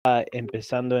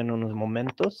empezando en unos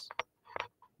momentos.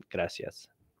 Gracias.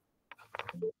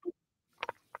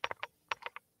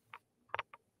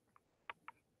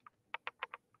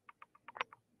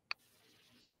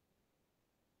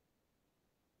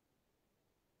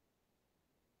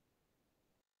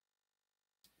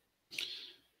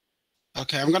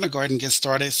 Okay, I'm going to go ahead and get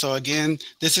started. So again,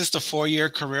 this is the 4-year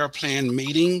career plan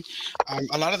meeting.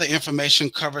 A lot of the information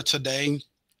covered today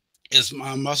is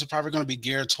mostly probably going to be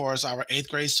geared towards our 8th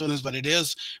grade students, but it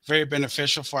is very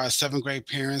beneficial for our 7th grade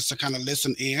parents to kind of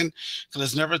listen in, because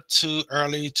it's never too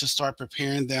early to start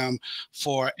preparing them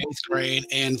for 8th grade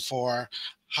and for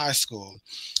high school.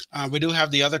 We do have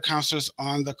the other counselors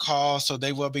on the call, so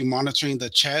they will be monitoring the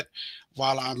chat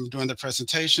while I'm doing the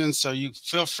presentation. So you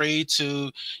feel free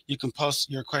to, you can post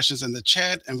your questions in the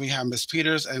chat, and we have Ms.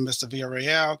 Peters and Mr.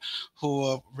 Villarreal who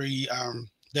will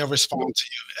they'll respond to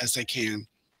you as they can.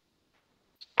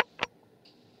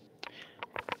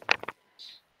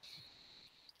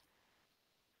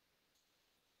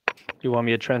 Do you want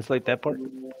me to translate that part?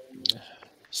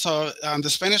 So the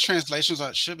Spanish translations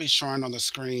should be showing on the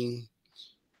screen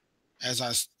as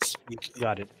I speak.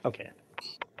 Got it. Okay.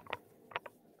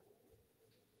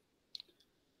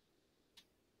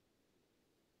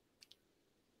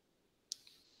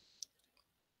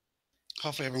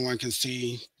 Hopefully everyone can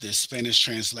see the Spanish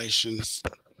translations.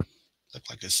 Look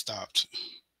like it stopped.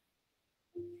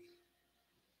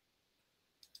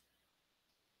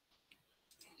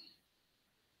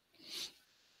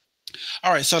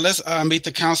 All right, so let's meet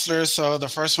the counselors. So the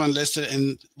first one listed,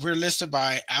 and we're listed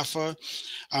by Alpha.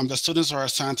 The students are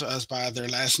assigned to us by their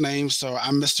last names. So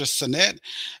I'm Mr. Sinet.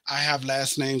 I have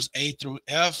last names A through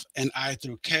F and I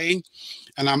through K.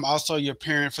 And I'm also your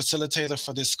parent facilitator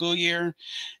for this school year.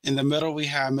 In the middle, we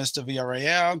have Mr.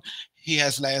 Villarreal. He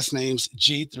has last names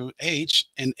G through H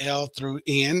and L through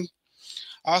N.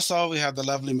 Also, we have the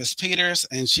lovely Miss Peters,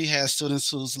 and she has students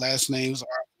whose last names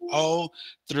are O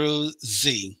through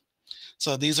Z.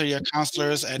 So these are your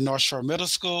counselors at North Shore Middle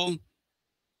School.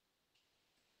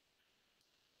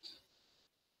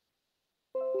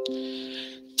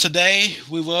 Today,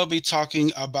 we will be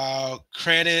talking about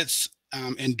credits,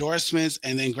 endorsements,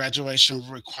 and then graduation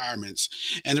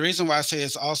requirements. And the reason why I say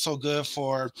it's also good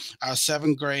for our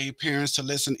 7th grade parents to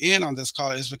listen in on this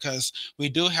call is because we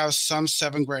do have some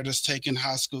 7th graders taking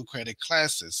high school credit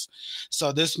classes.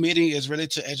 So this meeting is really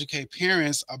to educate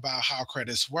parents about how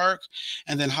credits work,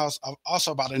 and then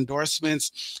also about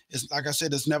endorsements. It's like I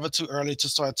said, it's never too early to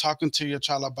start talking to your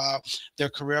child about their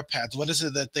career path. What is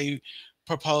it that they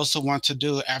propose to want to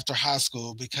do after high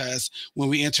school? Because when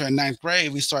we enter in 9th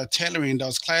grade, we start tailoring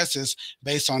those classes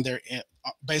based on their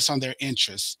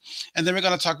interests. And then we're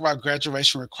going to talk about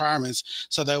graduation requirements,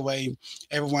 so that way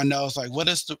everyone knows like what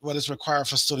is required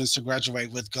for students to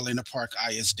graduate with Galena Park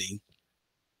ISD.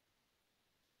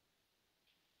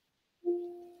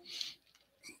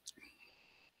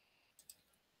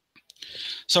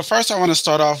 So first I want to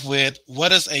start off with,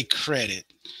 what is a credit?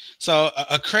 So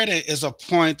a credit is a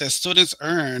point that students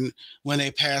earn when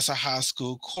they pass a high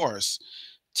school course.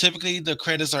 Typically, the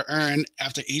credits are earned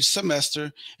after each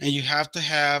semester, and you have to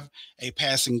have a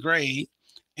passing grade.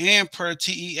 And per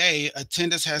TEA,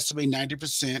 attendance has to be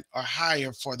 90% or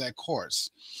higher for that course.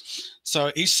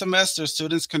 So each semester,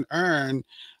 students can earn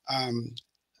um,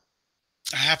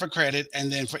 half a credit,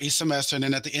 and then for each semester, and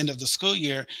then at the end of the school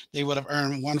year, they would have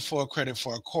earned one full credit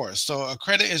for a course. So a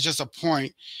credit is just a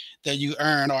point that you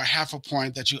earn, or half a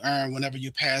point that you earn whenever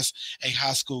you pass a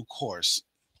high school course.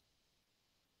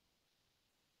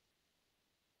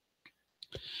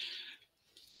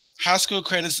 High school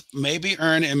credits may be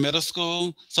earned in middle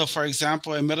school. So, for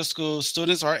example, in middle school,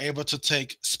 students are able to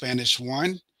take Spanish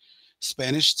 1,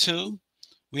 Spanish 2.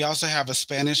 We also have a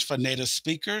Spanish for native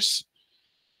speakers.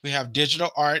 We have digital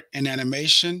art and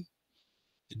animation,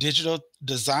 digital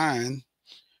design,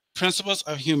 principles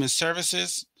of human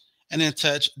services, and then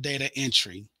touch data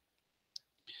entry.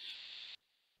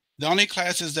 The only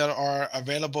classes that are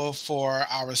available for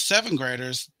our 7th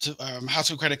graders, high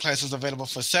school credit classes available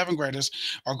for 7th graders,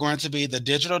 are going to be the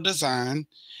digital design,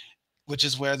 which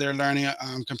is where they're learning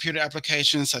computer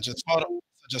applications such as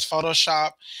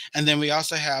Photoshop. And then we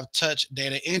also have touch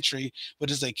data entry,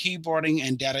 which is a keyboarding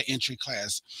and data entry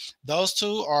class. Those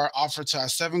two are offered to our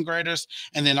 7th graders.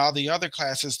 And then all the other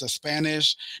classes, the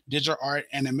Spanish, digital art,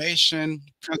 animation,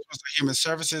 principles of human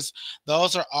services,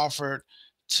 those are offered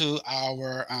to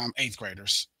our 8th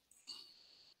graders.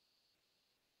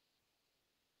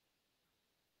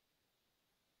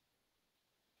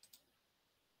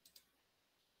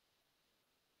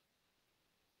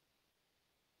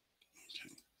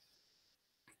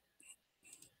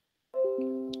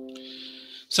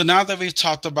 So now that we've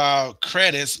talked about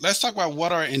credits, let's talk about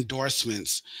what are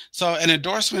endorsements. So an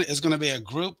endorsement is going to be a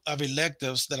group of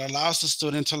electives that allows the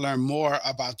student to learn more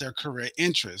about their career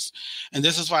interests. And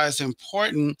this is why it's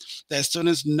important that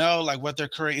students know like what their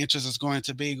career interest is going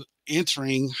to be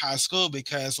entering high school,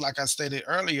 because like I stated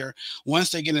earlier, once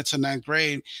they get into ninth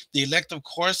grade, the elective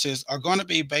courses are going to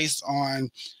be based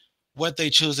on what they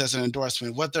choose as an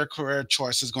endorsement, what their career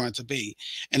choice is going to be.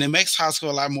 And it makes high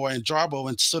school a lot more enjoyable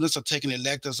when students are taking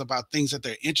electives about things that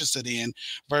they're interested in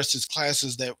versus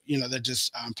classes that, they're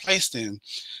just placed in.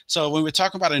 So when we're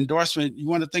talking about endorsement, you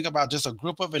want to think about just a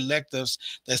group of electives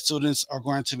that students are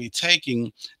going to be taking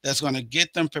that's going to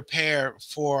get them prepared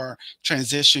for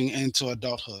transitioning into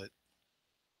adulthood.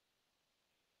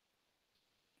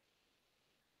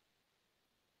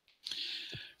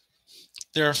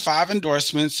 There are five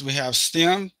endorsements. We have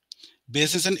STEM,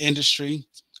 business and industry,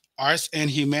 arts and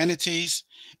humanities,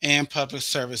 and public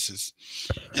services.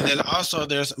 And then also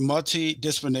there's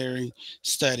multidisciplinary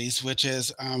studies, which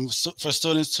is for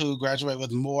students who graduate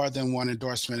with more than one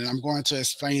endorsement. And I'm going to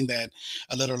explain that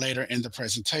a little later in the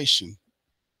presentation.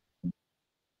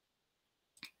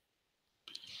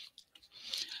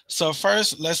 So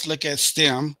first, let's look at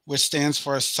STEM, which stands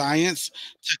for science,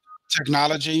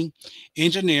 technology,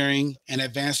 engineering, and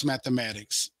advanced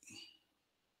mathematics.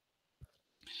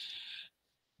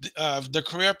 The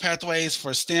career pathways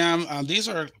for STEM, these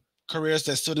are careers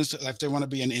that students, like they want to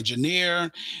be an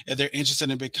engineer, if they're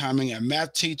interested in becoming a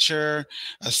math teacher,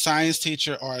 a science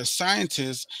teacher, or a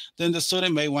scientist, then the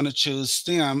student may want to choose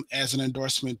STEM as an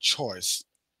endorsement choice.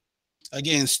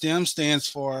 Again, STEM stands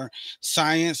for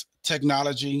science,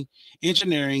 technology,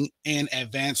 engineering, and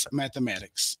advanced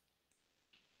mathematics.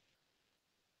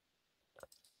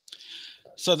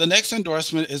 So the next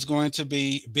endorsement is going to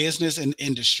be business and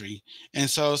industry. And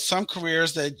so some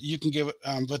careers that you can give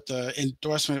with the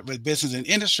endorsement with business and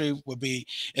industry would be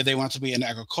if they want to be an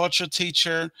agriculture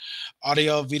teacher,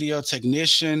 audio video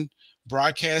technician,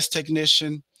 broadcast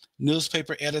technician,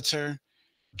 newspaper editor,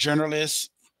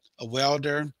 journalist, a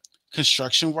welder,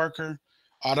 construction worker,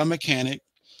 auto mechanic,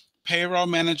 payroll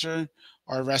manager,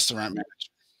 or a restaurant manager.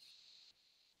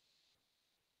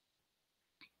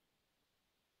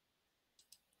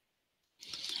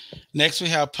 Next, we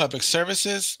have public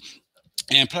services.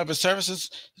 And public services,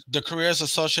 the careers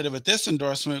associated with this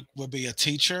endorsement would be a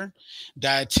teacher,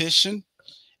 dietitian,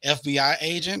 FBI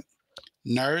agent,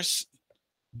 nurse,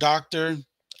 doctor,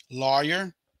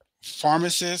 lawyer,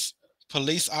 pharmacist,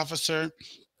 police officer,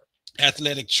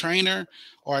 athletic trainer,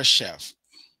 or a chef.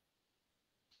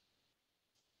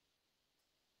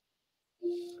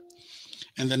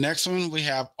 And the next one we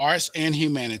have arts and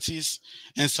humanities.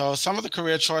 And so some of the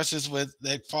career choices with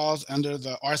that falls under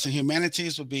the arts and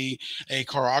humanities would be a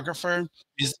choreographer,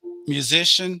 mus-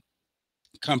 musician,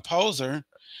 composer,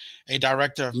 a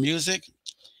director of music,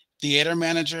 theater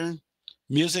manager,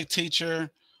 music teacher,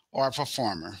 or a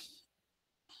performer.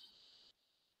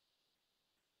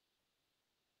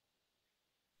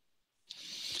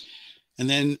 And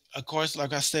then, of course,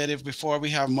 like I said it before, we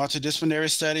have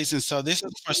multidisciplinary studies. And so this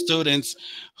is for students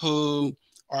who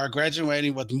are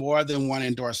graduating with more than one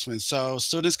endorsement. So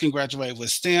students can graduate with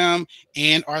STEM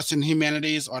and arts and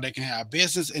humanities, or they can have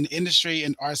business and industry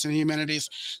and arts and humanities.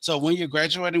 So when you're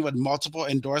graduating with multiple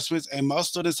endorsements, and most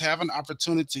students have an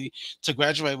opportunity to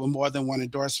graduate with more than one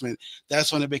endorsement,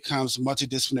 that's when it becomes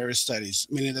multidisciplinary studies,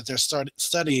 meaning that they're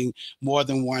studying more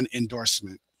than one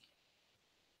endorsement.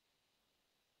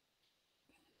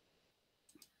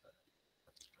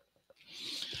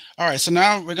 All right, so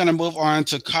now we're going to move on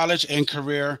to college and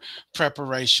career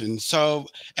preparation. So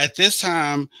at this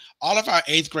time, all of our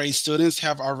eighth grade students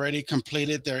have already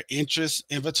completed their interest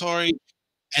inventory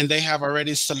and they have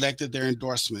already selected their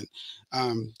endorsement.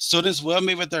 Students will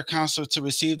meet with their counselor to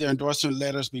receive their endorsement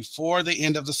letters before the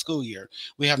end of the school year.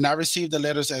 We have not received the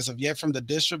letters as of yet from the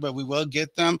district, but we will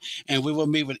get them and we will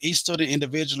meet with each student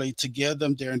individually to give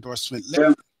them their endorsement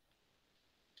letter.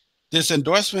 This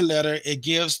endorsement letter, it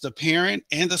gives the parent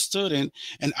and the student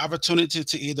an opportunity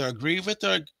to either agree with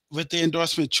the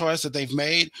endorsement choice that they've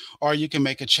made, or you can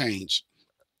make a change.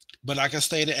 But like I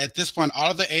stated, at this point,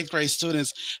 all of the eighth grade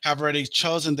students have already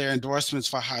chosen their endorsements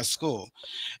for high school.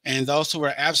 And those who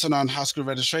are absent on high school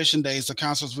registration days, the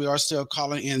counselors, we are still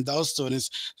calling in those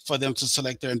students for them to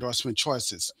select their endorsement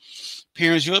choices.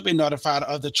 Parents, you'll be notified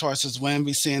of the choices when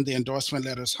we send the endorsement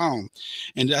letters home.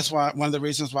 And that's why one of the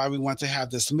reasons why we want to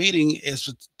have this meeting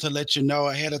is to let you know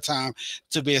ahead of time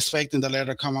to be expecting the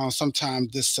letter to come on sometime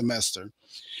this semester.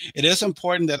 It is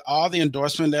important that all the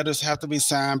endorsement letters have to be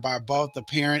signed by both the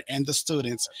parent and the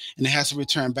students, and it has to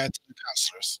return back to the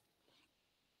counselors.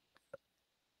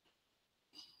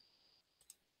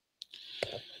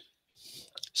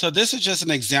 So this is just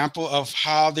an example of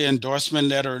how the endorsement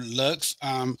letter looks.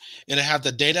 It'll have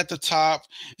the date at the top,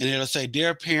 and it'll say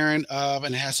 "Dear parent of,"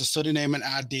 and it has the student name and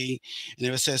ID. And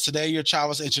it says, "Today your child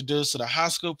was introduced to the high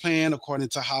school plan according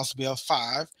to House Bill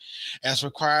 5. As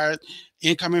required,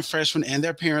 incoming freshmen and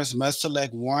their parents must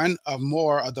select one or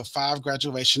more of the five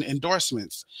graduation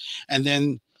endorsements." And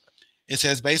then it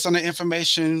says, based on the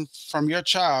information from your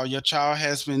child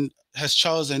has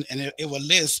chosen, and it will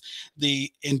list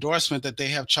the endorsement that they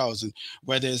have chosen,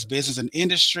 whether it's business and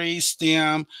industry,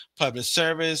 STEM, public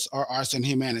service, or arts and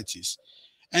humanities.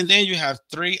 And then you have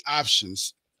three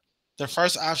options. The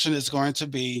first option is going to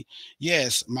be,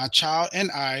 yes, my child and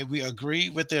I, we agree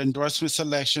with the endorsement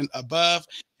selection above,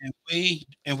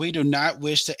 and we do not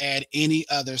wish to add any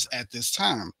others at this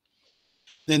time.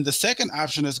 Then the second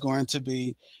option is going to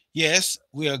be, yes,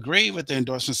 we agree with the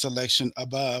endorsement selection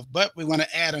above, but we want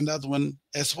to add another one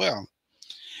as well.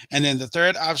 And then the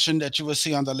third option that you will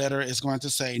see on the letter is going to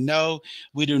say, no,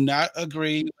 we do not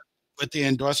agree with the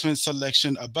endorsement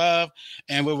selection above,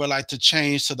 and we would like to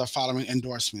change to the following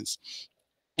endorsements.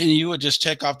 And you would just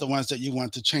check off the ones that you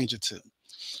want to change it to.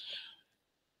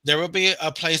 There will be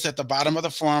a place at the bottom of the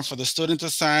form for the student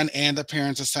to sign and the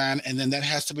parent to sign, and then that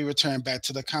has to be returned back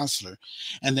to the counselor.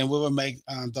 And then we will make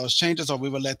those changes, or we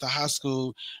will let the high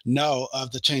school know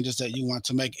of the changes that you want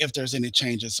to make if there's any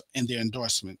changes in the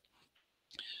endorsement.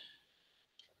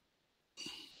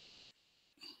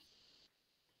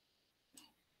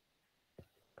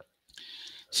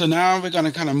 So now we're going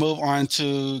to kind of move on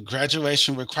to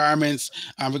graduation requirements.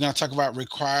 We're going to talk about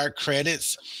required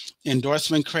credits,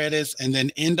 endorsement credits, and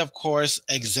then end of course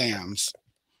exams.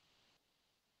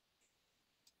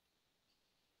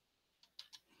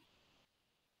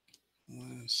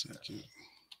 One second.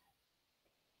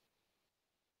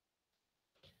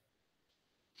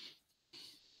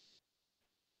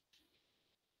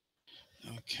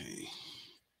 Okay.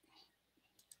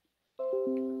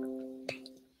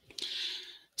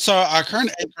 So our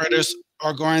current eighth graders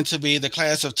are going to be the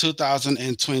class of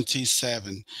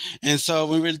 2027. And so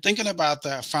when we're thinking about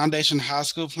the foundation high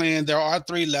school plan, there are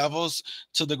three levels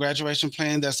to the graduation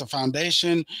plan. There's the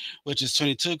foundation, which is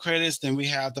 22 credits. Then we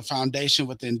have the foundation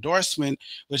with the endorsement,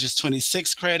 which is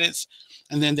 26 credits.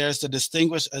 And then there's the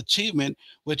distinguished achievement,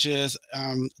 which is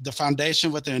the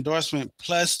foundation with the endorsement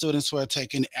plus students who are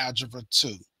taking Algebra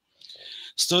 2.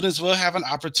 Students will have an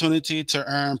opportunity to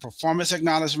earn performance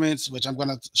acknowledgments, which I'm going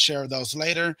to share those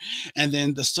later. And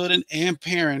then the student and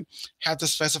parent have to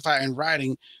specify in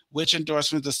writing which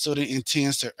endorsement the student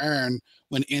intends to earn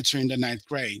when entering the ninth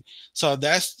grade. So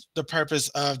that's the purpose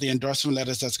of the endorsement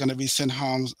letters that's going to be sent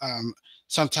home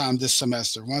sometime this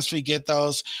semester. Once we get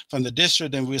those from the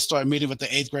district, then we'll start meeting with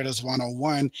the eighth graders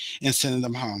one-on-one and sending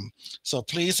them home. So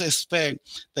please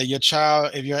expect that your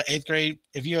child, if you're eighth grade,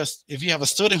 if you have a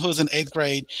student who's in eighth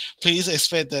grade, please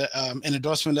expect that an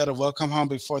endorsement letter will come home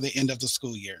before the end of the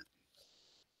school year.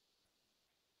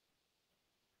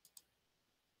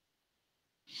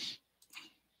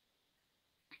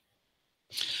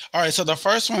 All right, so the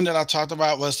first one that I talked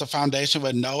about was the foundation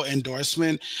with no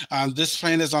endorsement. This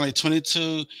plan is only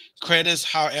 22 credits.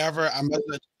 However, I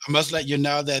must let you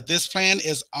know that this plan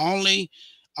is only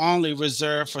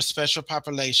reserved for special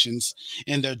populations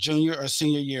in their junior or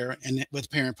senior year and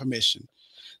with parent permission.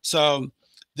 So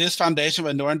this foundation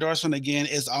with no endorsement again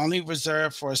is only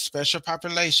reserved for special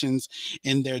populations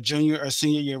in their junior or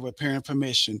senior year with parent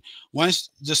permission.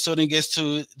 Once the student gets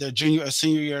to their junior or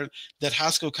senior year, that high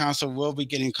school counselor will be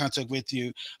getting in contact with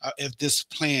you if this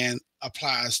plan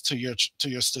applies to your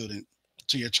student,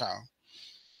 to your child.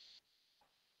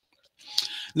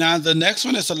 Now, the next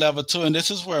one is a level two, and this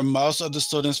is where most of the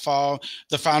students fall,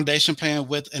 the foundation plan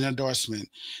with an endorsement.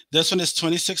 This one is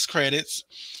 26 credits.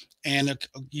 And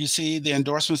you see the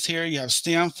endorsements here. You have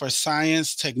STEM for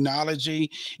science, technology,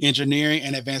 engineering,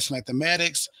 and advanced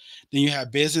mathematics. Then you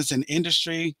have business and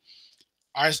industry,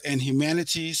 arts and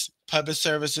humanities, public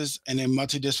services, and then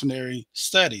multidisciplinary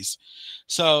studies.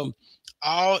 So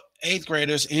all eighth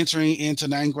graders entering into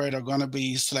ninth grade are going to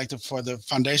be selected for the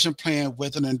foundation plan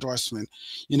with an endorsement.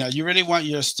 You know, you really want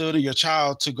your student, your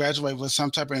child, to graduate with some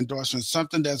type of endorsement,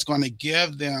 something that's going to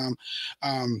give them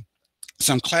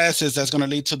some classes that's going to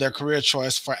lead to their career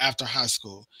choice for after high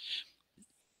school.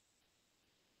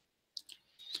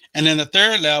 And then the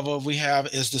third level we have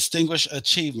is distinguished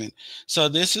achievement. So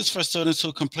this is for students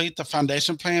who complete the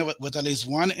foundation plan with at least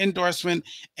one endorsement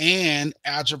and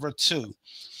Algebra 2.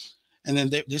 And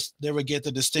then they would get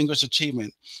the distinguished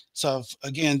achievement. So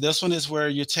again, this one is where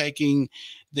you're taking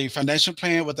the foundation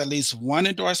plan with at least one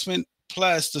endorsement,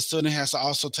 plus the student has to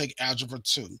also take Algebra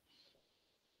 2.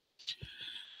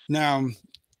 Now,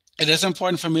 It is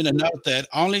important for me to note that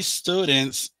only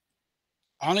students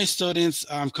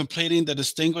completing the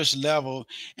distinguished level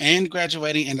and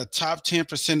graduating in the top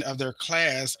 10% of their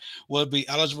class will be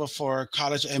eligible for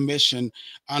college admission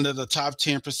under the top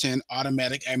 10%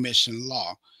 automatic admission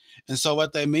law. And so,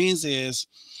 what that means is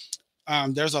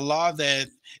there's a law that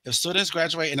if students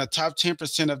graduate in the top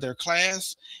 10% of their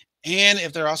class, and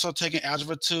if they're also taking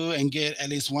Algebra 2 and get at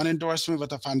least one endorsement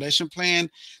with a foundation plan,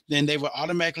 then they will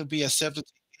automatically be accepted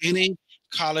to any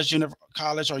college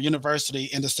or university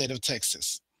in the state of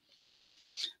Texas.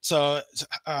 So,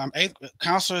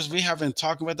 counselors, we have been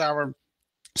talking with our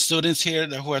students here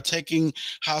who are taking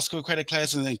high school credit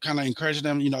classes and kind of encouraging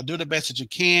them, do the best that you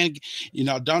can.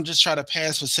 Don't just try to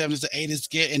pass with 70s to 80s,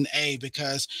 get an A,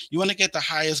 because you want to get the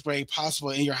highest grade possible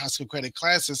in your high school credit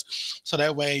classes. So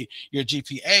that way your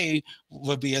GPA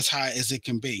will be as high as it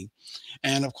can be.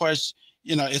 And of course,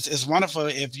 it's wonderful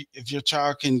if your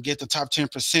child can get the top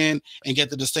 10% and get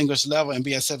the distinguished level and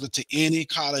be accepted to any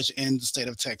college in the state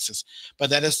of Texas. But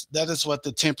that is what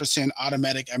the 10%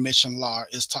 automatic admission law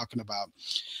is talking about.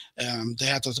 They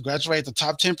have to graduate the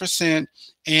top 10%,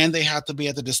 and they have to be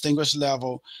at the distinguished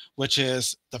level, which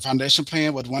is the foundation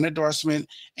plan with one endorsement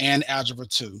and Algebra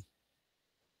 2.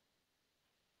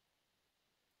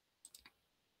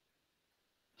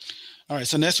 All right,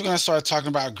 so next we're going to start talking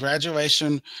about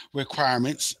graduation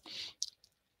requirements.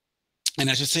 And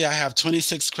as you see, I have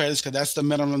 26 credits because that's the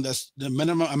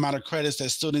minimum amount of credits that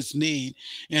students need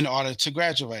in order to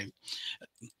graduate.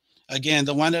 Again,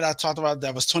 the one that I talked about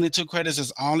that was 22 credits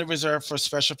is only reserved for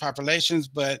special populations,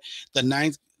 but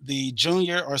the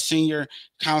junior or senior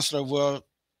counselor will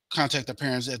contact the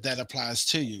parents if that applies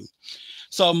to you.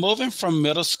 So moving from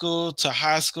middle school to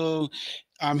high school,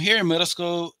 here in middle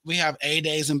school, we have A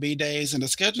days and B days, and the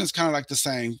schedule is kind of like the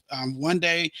same. One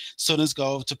day, students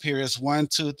go to periods 1,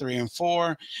 2, 3, and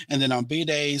 4, and then on B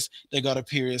days, they go to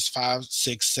periods 5,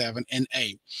 6, 7, and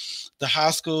 8. The high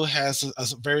school has a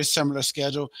very similar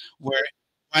schedule where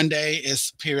one day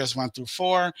is periods 1 through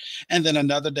 4, and then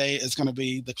another day is going to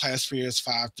be the class periods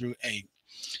 5 through 8.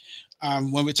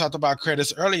 When we talked about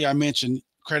credits earlier, I mentioned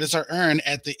credits are earned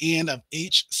at the end of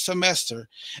each semester.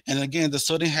 And again, the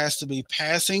student has to be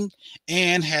passing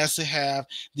and has to have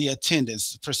the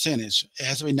attendance percentage. It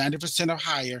has to be 90% or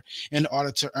higher in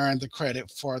order to earn the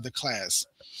credit for the class.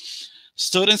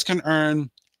 Students can earn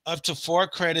up to 4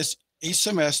 credits each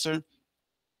semester.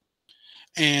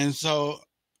 And so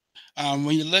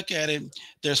when you look at it,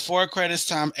 there's 4 credits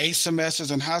time 8 semesters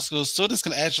in high school. Students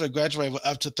can actually graduate with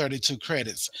up to 32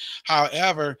 credits.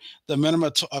 However, the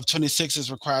minimum of 26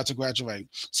 is required to graduate.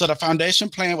 So the foundation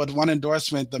plan with one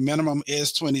endorsement, the minimum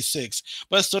is 26,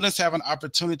 but students have an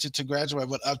opportunity to graduate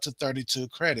with up to 32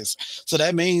 credits. So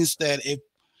that means that if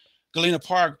Galena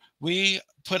Park, we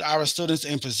put our students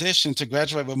in position to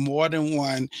graduate with more than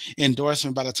one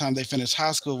endorsement by the time they finish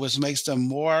high school, which makes them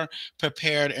more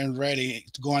prepared and ready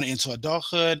going into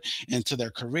adulthood, into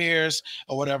their careers,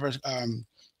 or whatever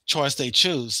choice they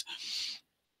choose.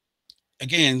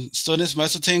 Again, students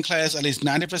must attend class at least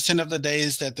 90% of the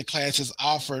days that the class is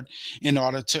offered in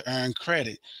order to earn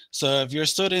credit. So if your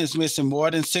student is missing more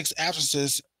than 6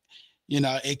 absences,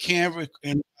 it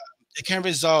can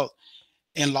result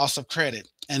in loss of credit.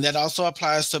 And that also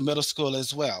applies to middle school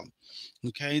as well.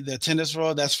 Okay, the attendance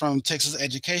rule, that's from Texas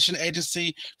Education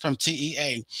Agency, from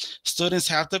TEA. Students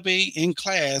have to be in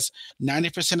class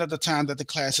 90% of the time that the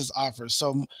class is offered.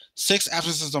 So 6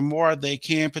 absences or more, they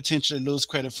can potentially lose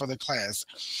credit for the class.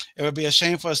 It would be a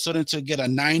shame for a student to get a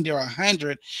 90 or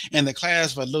 100 in the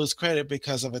class but lose credit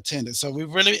because of attendance. So we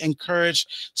really encourage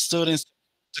students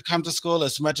to come to school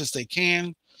as much as they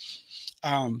can.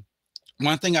 Um,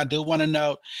 One thing I do want to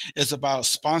note is about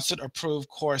sponsored approved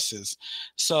courses.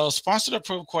 So, sponsored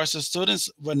approved courses, students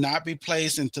will not be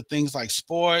placed into things like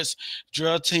sports,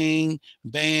 drill team,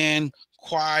 band,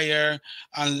 choir,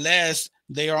 unless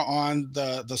they are on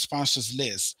the sponsors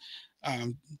list.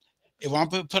 Um, it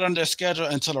won't be put on their schedule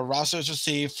until a roster is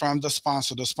received from the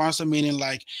sponsor. The sponsor meaning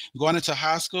like going into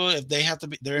high school, if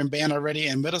they're in band already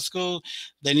in middle school,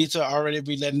 they need to already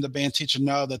be letting the band teacher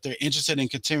know that they're interested in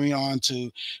continuing on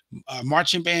to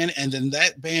marching band, and then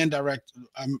that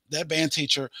band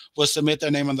teacher will submit their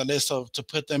name on the list to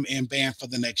put them in band for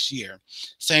the next year.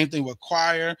 Same thing with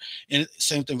choir, and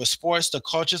same thing with sports. The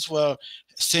coaches will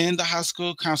send the high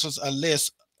school counselors a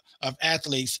list of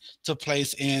athletes to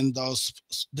place in those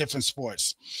different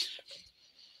sports.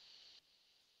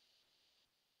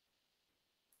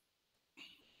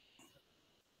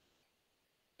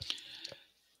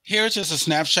 Here's just a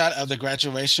snapshot of the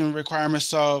graduation requirements.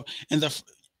 So in the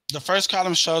The first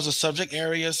column shows the subject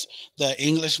areas: the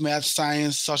English, math,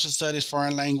 science, social studies,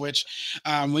 foreign language.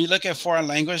 When you look at foreign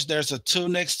language, there's a two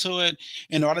next to it.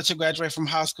 In order to graduate from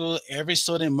high school, every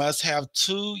student must have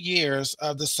 2 years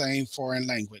of the same foreign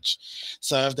language.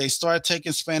 So if they start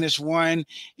taking Spanish 1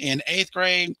 in eighth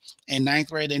grade, in ninth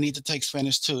grade, they need to take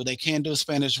Spanish 2. They can't do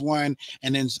Spanish 1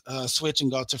 and then switch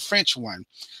and go to French 1.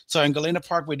 So in Galena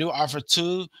Park, we do offer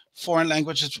two foreign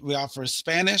languages. We offer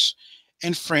Spanish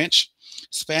and French.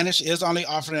 Spanish is only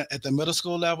offered at the middle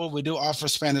school level. We do offer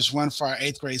Spanish 1 for our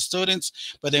eighth grade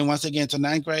students, but then once again to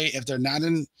ninth grade, if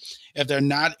they're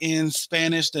not in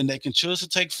Spanish, then they can choose to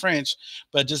take French.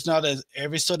 But just know that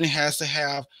every student has to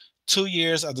have 2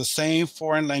 years of the same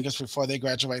foreign language before they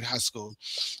graduate high school.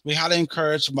 We highly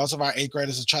encourage most of our eighth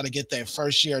graders to try to get that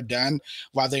first year done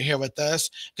while they're here with us,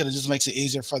 because it just makes it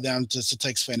easier for them to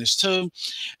take Spanish too.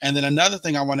 And then another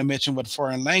thing I want to mention with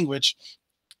foreign language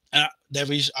that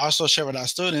we also share with our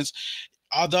students: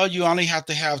 although you only have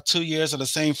to have 2 years of the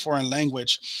same foreign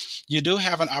language, you do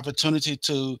have an opportunity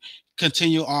to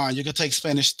continue on. You can take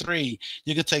Spanish 3,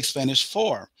 you can take Spanish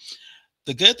 4.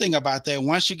 The good thing about that,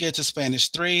 once you get to Spanish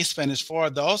 3, Spanish 4,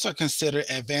 those are considered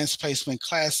advanced placement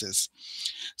classes.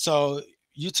 So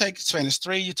you take Spanish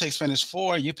 3, you take Spanish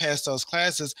 4, you pass those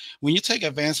classes. When you take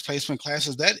advanced placement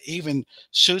classes, that even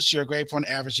shoots your grade point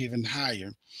average even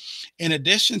higher. In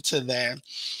addition to that,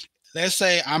 let's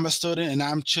say I'm a student and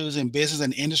I'm choosing business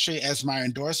and industry as my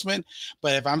endorsement.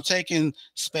 But if I'm taking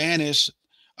Spanish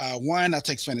 1, I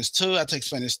take Spanish 2, I take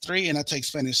Spanish 3, and I take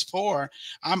Spanish 4,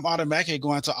 I'm automatically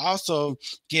going to also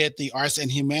get the arts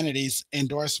and humanities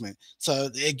endorsement. So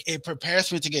it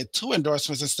prepares me to get two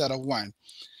endorsements instead of one.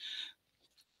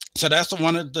 So that's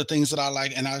one of the things that I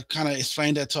like, and I kind of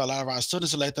explain that to a lot of our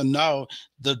students to let them know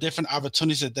the different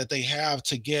opportunities that they have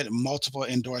to get multiple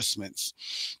endorsements.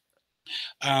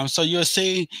 So you'll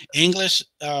see English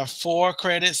 4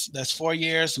 credits, that's 4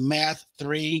 years, math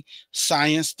 3,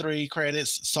 science 3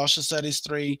 credits, social studies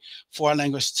 3, foreign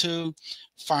language 2,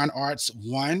 fine arts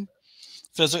 1,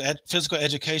 physical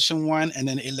education 1, and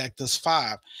then electives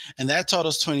 5, and that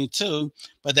totals 22.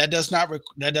 But that does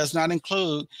not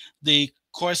include the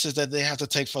courses that they have to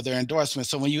take for their endorsement.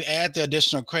 So when you add the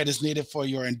additional credits needed for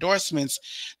your endorsements,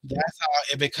 that's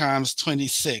how it becomes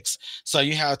 26. So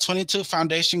you have 22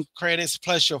 foundation credits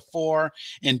plus your 4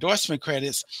 endorsement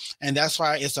credits, and that's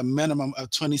why it's a minimum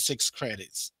of 26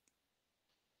 credits.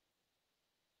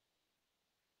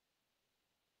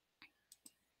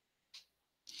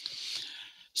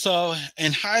 So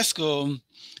in high school,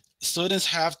 students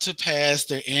have to pass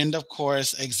their end of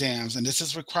course exams, and this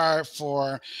is required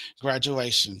for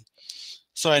graduation.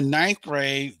 So in ninth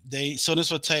grade, students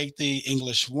will take the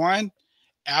English 1,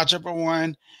 Algebra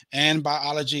 1, and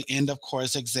Biology end of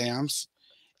course exams.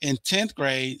 In 10th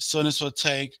grade, students will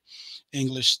take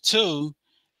English 2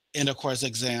 end of course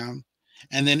exam.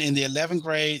 And then in the 11th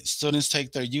grade, students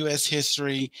take their US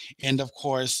History end of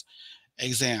course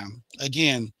exam.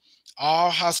 Again,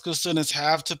 all high school students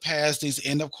have to pass these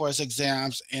end of course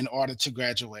exams in order to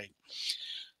graduate.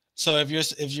 So if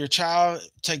your child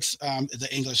takes the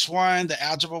English 1, the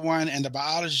Algebra 1, and the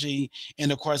Biology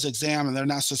end of course exam, and they're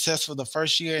not successful the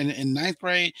first year in ninth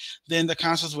grade, then the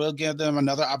counselors will give them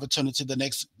another opportunity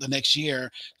the next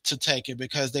year to take it,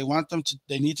 because they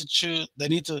need to choose they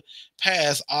need to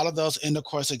pass all of those end of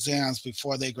course exams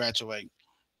before they graduate.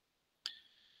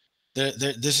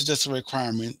 This is just a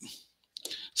requirement.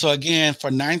 So again,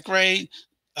 for ninth grade,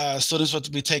 students will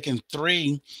be taking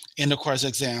 3 end of course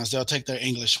exams. They'll take their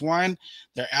English 1,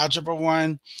 their Algebra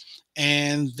 1,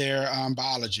 and their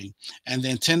biology. And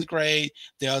then 10th grade,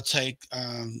 they'll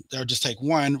just take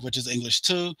 1, which is English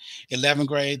 2. 11th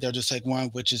grade, they'll just take 1,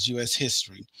 which is US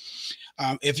History.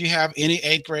 If you have any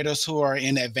eighth graders who are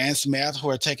in advanced math who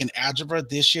are taking algebra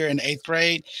this year in eighth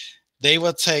grade, they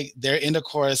will take their end of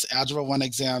course Algebra 1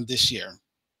 exam this year.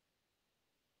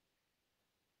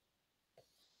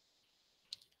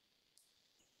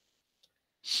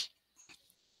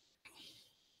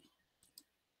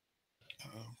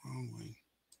 Wrong way.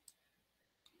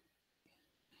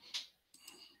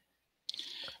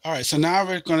 All right, so now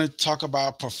we're going to talk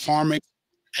about performance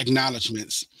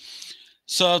acknowledgments.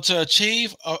 So to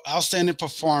achieve outstanding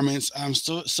performance,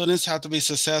 students have to be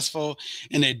successful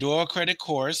in a dual credit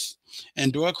course.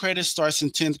 and dual credit starts in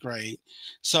 10th grade.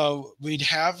 So we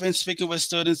have been speaking with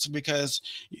students because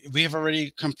we have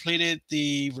already completed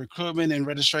the recruitment and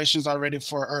registrations already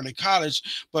for early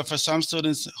college. But for some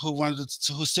students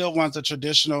who still want the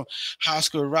traditional high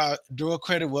school route, dual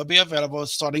credit will be available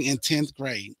starting in 10th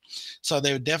grade. So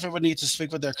they would definitely need to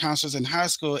speak with their counselors in high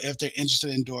school if they're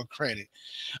interested in dual credit.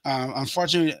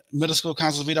 Unfortunately, middle school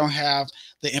counselors, we don't have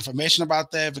the information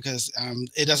about that because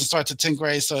it doesn't start to 10th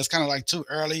grade. So it's kind of like too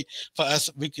early for us.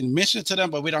 We can mention it to them,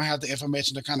 but we don't have the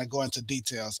information to kind of go into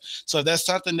details. So if that's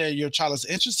something that your child is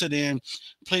interested in,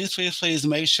 please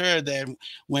make sure that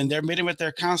when they're meeting with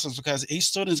their counselors, because each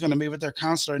student is going to meet with their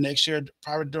counselor next year,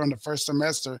 probably during the first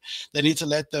semester, they need to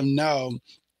let them know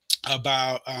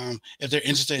about if they're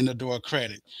interested in the dual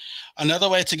credit. Another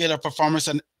way to get a performance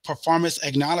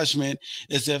acknowledgement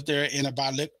is if they're in a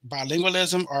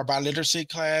bilingualism or biliteracy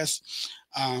class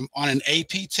on an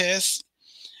AP test.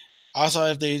 Also,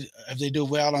 if they do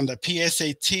well on the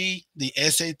PSAT, the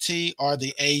SAT, or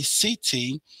the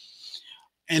ACT,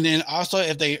 and then also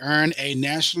if they earn a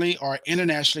nationally or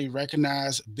internationally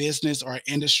recognized business or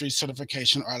industry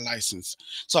certification or license.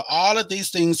 So all of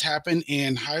these things happen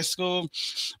in high school,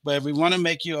 but we want to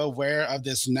make you aware of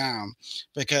this now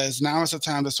because now is the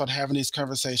time to start having these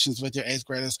conversations with your eighth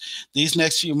graders. These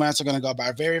next few months are going to go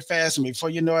by very fast, and before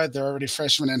you know it, they're already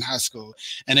freshmen in high school.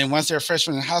 And then once they're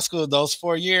freshmen in high school, those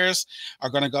 4 years are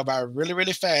going to go by really,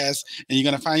 really fast, and you're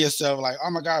going to find yourself like,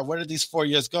 oh my God, where did these 4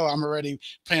 years go? I'm already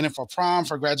planning for prom,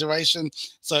 for graduation.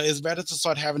 So it's better to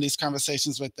start having these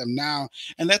conversations with them now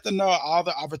and let them know all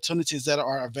the opportunities that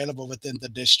are available within the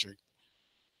district.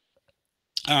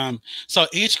 So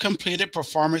each completed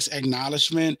performance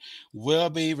acknowledgement will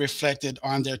be reflected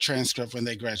on their transcript when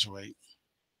they graduate.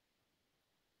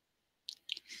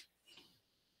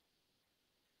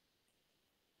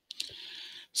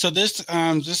 So this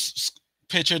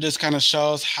picture just kind of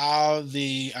shows how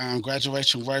the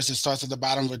graduation works. It starts at the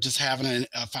bottom with just having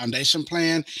a foundation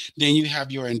plan. Then you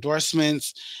have your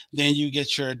endorsements. Then you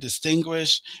get your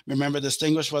distinguished. Remember,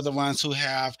 distinguished were the ones who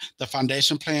have the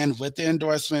foundation plan with the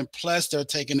endorsement, plus they're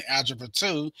taking Algebra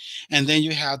 2. And then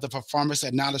you have the performance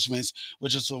acknowledgements,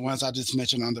 which is the ones I just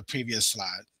mentioned on the previous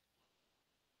slide.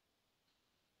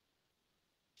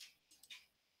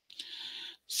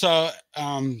 So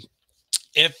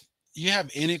if you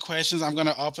have any questions, I'm going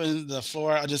to open the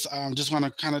floor. I just want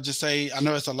to kind of just say, I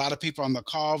know it's a lot of people on the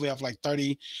call. We have like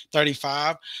 30,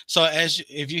 35. So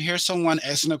if you hear someone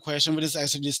asking a question, we just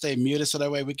ask you to stay muted so that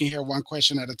way we can hear one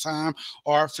question at a time.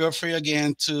 Or feel free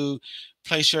again to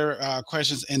place your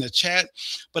questions in the chat.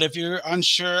 But if you're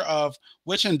unsure of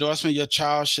which endorsement your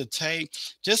child should take,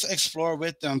 just explore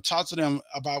with them, talk to them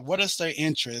about what is their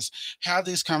interest, have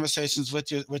these conversations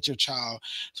with your child,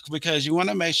 because you want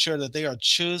to make sure that they are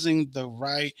choosing the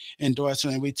right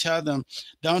endorsement. And we tell them,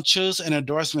 don't choose an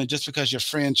endorsement just because your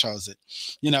friend chose it,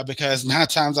 because 9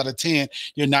 times out of 10,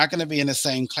 you're not going to be in the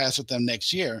same class with them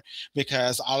next year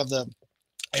because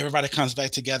everybody comes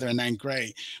back together in ninth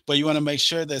grade. But you want to make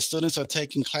sure that students are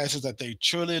taking classes that they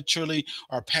truly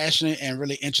are passionate and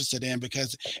really interested in,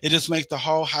 because it just makes the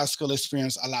whole high school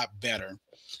experience a lot better.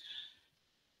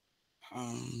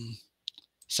 Um,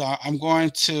 so I'm going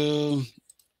to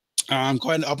go ahead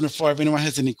and open the floor if anyone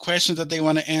has any questions that they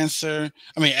want to ask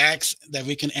that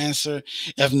we can answer.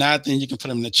 If not, then you can put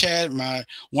them in the chat. My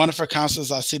wonderful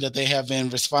counselors, I see that they have been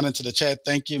responding to the chat.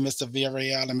 Thank you, Mr.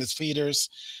 Villarreal and Ms. Peters.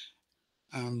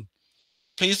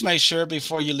 Please make sure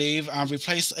before you leave, we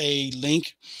place a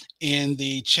link in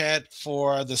the chat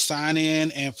for the sign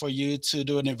in and for you to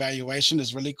do an evaluation.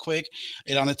 It's really quick.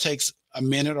 It only takes a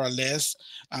minute or less.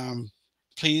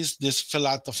 Please just fill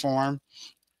out the form.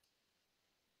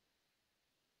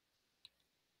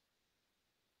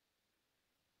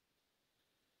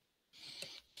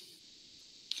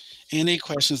 Any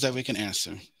questions that we can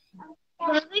answer?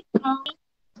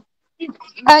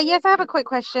 Yes, I have a quick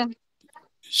question.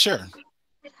 Sure.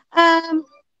 Um,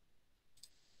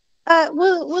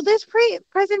 will this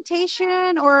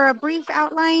presentation or a brief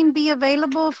outline be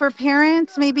available for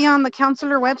parents, maybe on the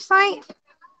counselor website?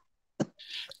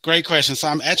 Great question. So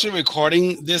I'm actually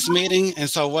recording this meeting. And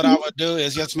so what I would do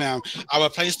is, yes, ma'am, I will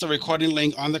place the recording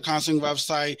link on the counseling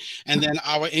website, and then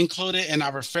I will include it in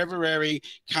our February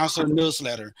counselor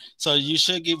newsletter. So you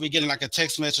should be getting like a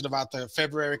text message about the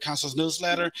February counselor's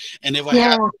newsletter, and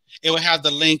Yeah. it will have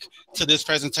the link to this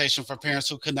presentation for parents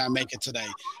who could not make it today.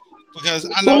 Because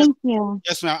I know, Thank you.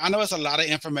 yes, ma'am, I know it's a lot of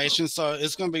information, so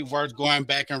it's going to be worth going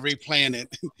back and replaying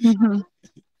it. Hmm.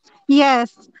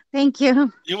 Yes, thank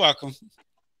you. You're welcome.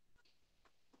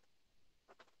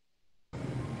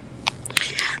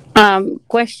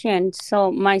 Question.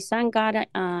 So my son got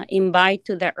invited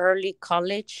to the early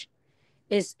college.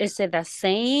 Is it the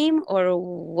same or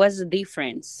what's the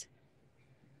difference?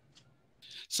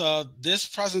 So this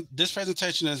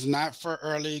presentation is not for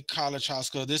early college high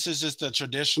school. This is just the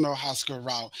traditional high school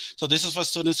route. So this is for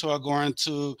students who are going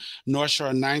to North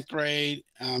Shore ninth grade,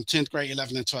 10th grade,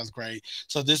 11th and 12th grade.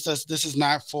 So this is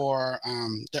not for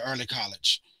the early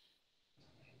college.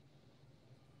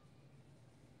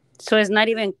 So it's not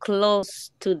even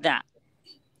close to that.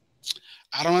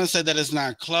 I don't want to say that it's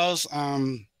not close.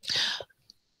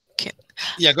 Can,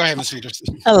 Yeah, go ahead, Ms. Peters.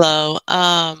 hello.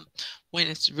 When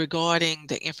it's regarding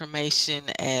the information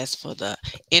as for the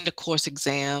end of course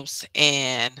exams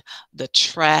and the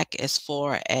track as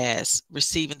far as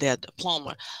receiving their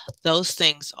diploma, those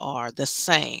things are the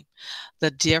same. The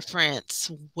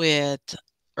difference with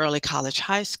early college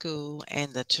high school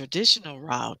and the traditional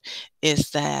route is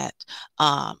that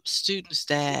students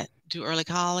that do early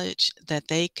college that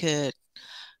they could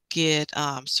get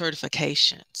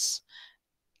certifications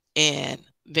in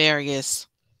various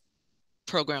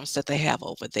programs that they have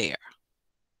over there.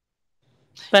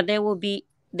 But they will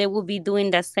be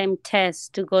doing the same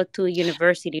test to go to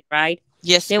university, right?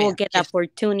 Yes, They will ma'am. get the Yes,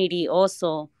 opportunity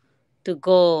also to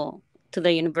go to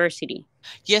the university.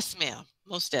 yes, ma'am.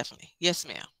 Most definitely. Yes,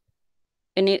 ma'am.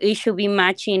 And it should be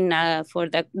matching for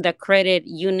the credit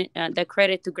unit, the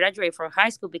credit to graduate from high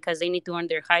school because they need to earn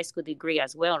their high school degree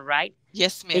as well, right?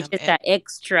 Yes, It's ma'am. just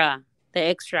the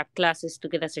extra classes to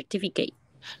get a certificate.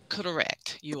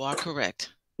 Correct. You are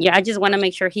correct. Yeah, I just want to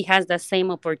make sure he has the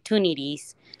same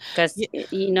opportunities because Ye-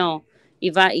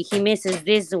 if he misses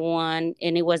this one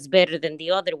and it was better than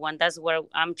the other one, that's what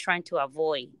I'm trying to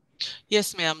avoid.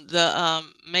 yes, ma'am. The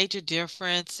major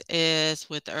difference is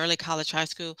with the early college high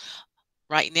school.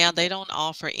 Right now, they don't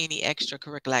offer any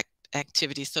extracurricular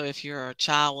activities. So if your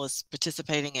child was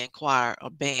participating in choir or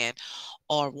band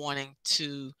or wanting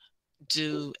to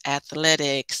do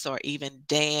athletics or even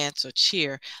dance or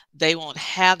cheer, they won't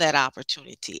have that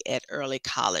opportunity at early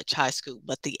college, high school.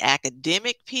 But the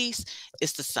academic piece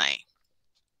is the same.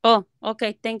 Oh,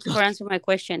 okay. Thank you for answering my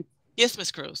question. Yes,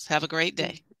 Miss Cruz. Have a great Yeah,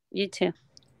 day. you too.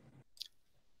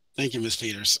 Thank you, Ms.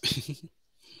 Peters.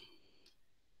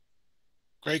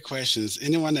 Great questions.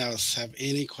 Anyone else have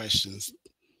any questions?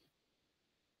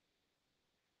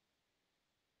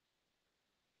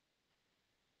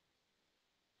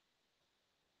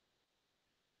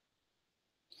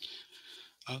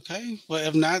 Okay. Well,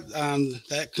 if not,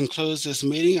 that concludes this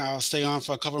meeting. I'll stay on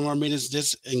for a couple more minutes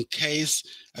just in case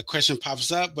a question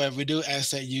pops up. But we do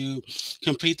ask that you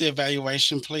complete the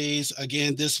evaluation, please.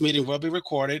 Again, this meeting will be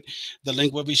recorded. The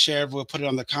link will be shared. We'll put it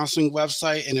on the counseling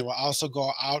website, and it will also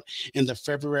go out in the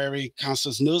February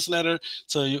counselors newsletter.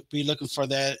 So you'll be looking for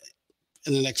that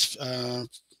in the next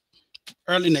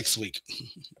early next week.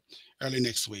 Early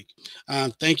next week.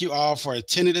 Thank you all for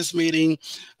attending this meeting.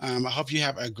 I hope you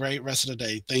have a great rest of the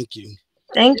day. Thank you.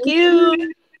 Thank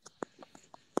you.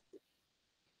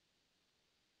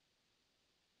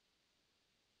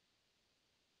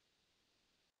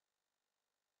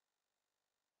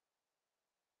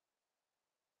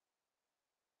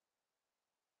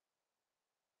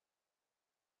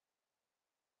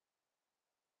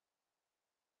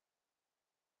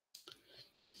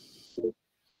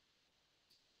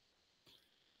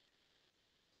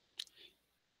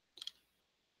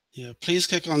 Yeah, please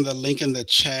click on the link in the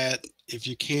chat if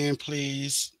you can,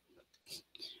 please,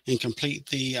 and complete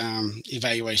the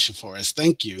evaluation for us.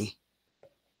 Thank you.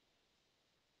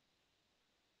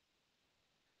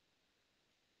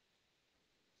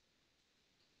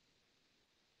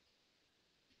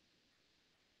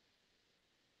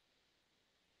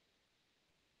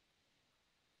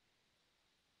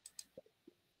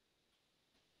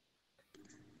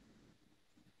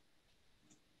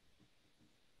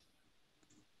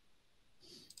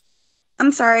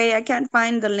 I'm sorry, I can't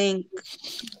find the link.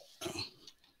 Oh,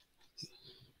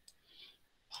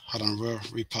 hold on, we'll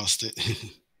repost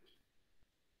it.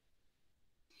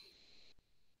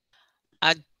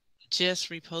 I just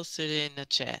reposted it in the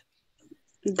chat.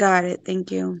 Got it.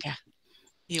 Thank you. Yeah,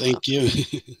 you're Thank welcome.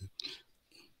 you.